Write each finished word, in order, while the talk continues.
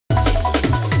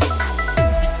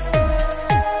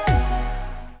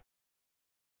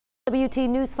WLWT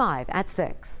News 5 at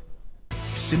 6.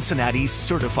 Cincinnati's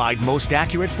certified most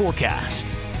accurate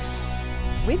forecast.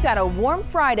 We've got a warm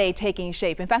Friday taking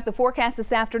shape. In fact, the forecast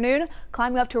this afternoon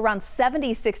climbing up to around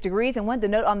 76 degrees. And wanted to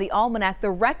note on the almanac, the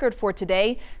record for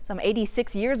today, some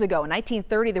 86 years ago, in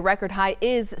 1930, the record high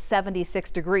is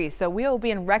 76 degrees. So we will be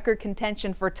in record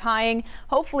contention for tying,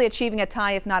 hopefully achieving a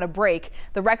tie, if not a break.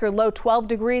 The record low 12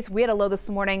 degrees. We had a low this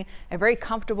morning, a very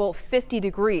comfortable 50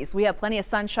 degrees. We have plenty of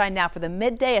sunshine now for the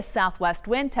midday, a southwest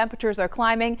wind. Temperatures are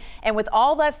climbing. And with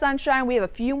all that sunshine, we have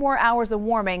a few more hours of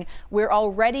warming. We're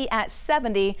already at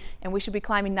 70. And we should be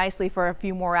climbing nicely for a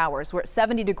few more hours. We're at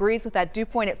 70 degrees with that dew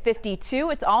point at 52.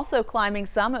 It's also climbing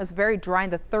some. It was very dry in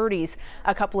the 30s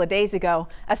a couple of days ago.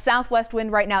 A southwest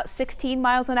wind right now at 16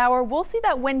 miles an hour. We'll see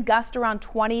that wind gust around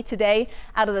 20 today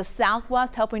out of the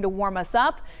southwest, helping to warm us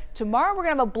up. Tomorrow we're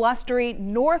going to have a blustery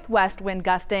northwest wind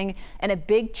gusting and a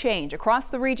big change across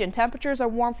the region. Temperatures are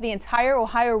warm for the entire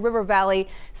Ohio River Valley.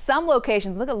 Some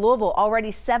locations, look at Louisville,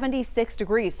 already 76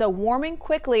 degrees. So warming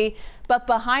quickly, but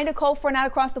behind a cold front out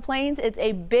across the plains, it's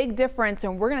a big difference.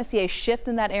 And we're going to see a shift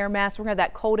in that air mass. We're going to have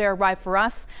that cold air arrive for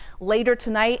us later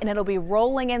tonight, and it'll be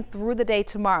rolling in through the day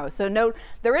tomorrow. So note,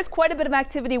 there is quite a bit of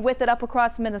activity with it up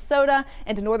across Minnesota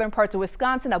into northern parts of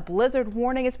Wisconsin. A blizzard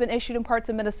warning has been issued in parts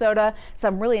of Minnesota.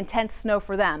 Some really intense snow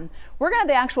for them. We're going to have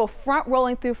the actual front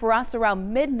rolling through for us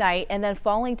around midnight and then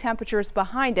falling temperatures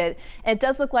behind it. And it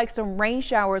does look like some rain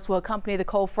showers will accompany the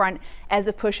cold front as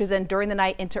it pushes in during the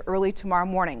night into early tomorrow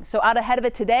morning. So out ahead of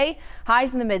it today,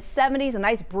 highs in the mid 70s, a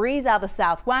nice breeze out of the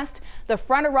southwest. The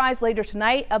front arrives later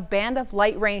tonight, a band of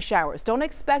light rain showers. Don't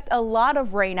expect a lot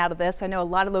of rain out of this. I know a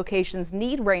lot of locations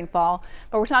need rainfall,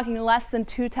 but we're talking less than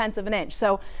 2/10 of an inch.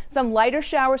 So some lighter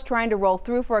showers trying to roll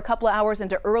through for a couple of hours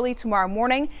into early tomorrow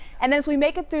morning. And then as we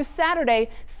make it through Saturday,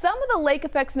 some of the lake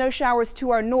effect snow showers to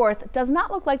our north does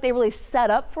not look like they really set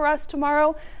up for us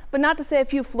tomorrow. But not to say a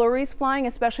few flurries flying,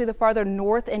 especially the farther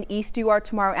north and east you are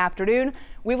tomorrow afternoon.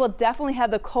 We will definitely have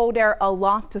the cold air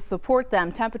aloft to support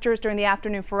them. Temperatures during the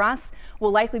afternoon for us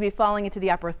will likely be falling into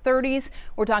the upper 30s.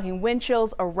 We're talking wind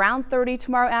chills around 30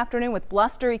 tomorrow afternoon with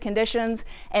blustery conditions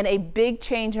and a big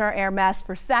change in our air mass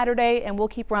for Saturday. And we'll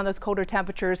keep around those colder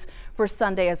temperatures for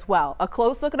Sunday as well. A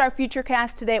close look at our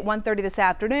futurecast today at 1:30 this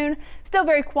afternoon. Still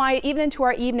very quiet. Even into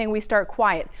our evening, we start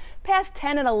quiet. Past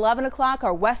 10 and 11 o'clock,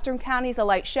 our western counties, a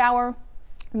light shower.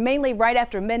 Mainly right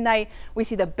after midnight, we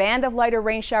see the band of lighter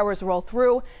rain showers roll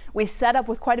through. We set up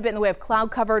with quite a bit in the way of cloud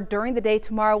cover during the day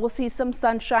tomorrow. We'll see some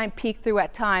sunshine peek through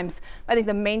at times. I think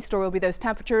the main story will be those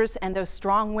temperatures and those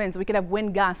strong winds. We could have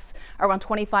wind gusts around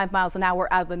 25 miles an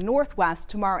hour out of the northwest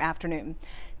tomorrow afternoon.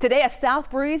 Today, a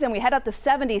south breeze, and we head up to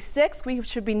 76. We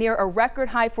should be near a record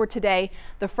high for today.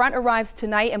 The front arrives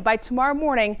tonight, and by tomorrow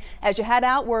morning, as you head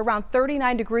out, we're around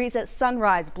 39 degrees at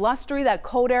sunrise. Blustery, that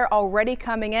cold air already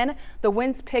coming in. The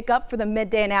winds pick up for the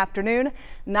midday and afternoon.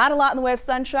 Not a lot in the way of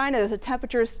sunshine as the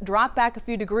temperatures drop back a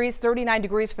few degrees, 39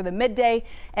 degrees for the midday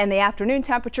and the afternoon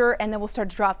temperature, and then we'll start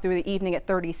to drop through the evening at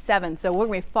 37. So we're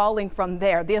going to be falling from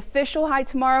there. The official high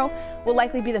tomorrow will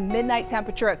likely be the midnight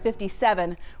temperature at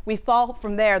 57. We fall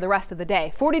from there the rest of the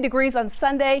day. 40 degrees on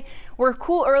Sunday. We're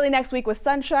cool early next week with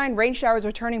sunshine. Rain showers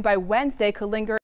returning by Wednesday could linger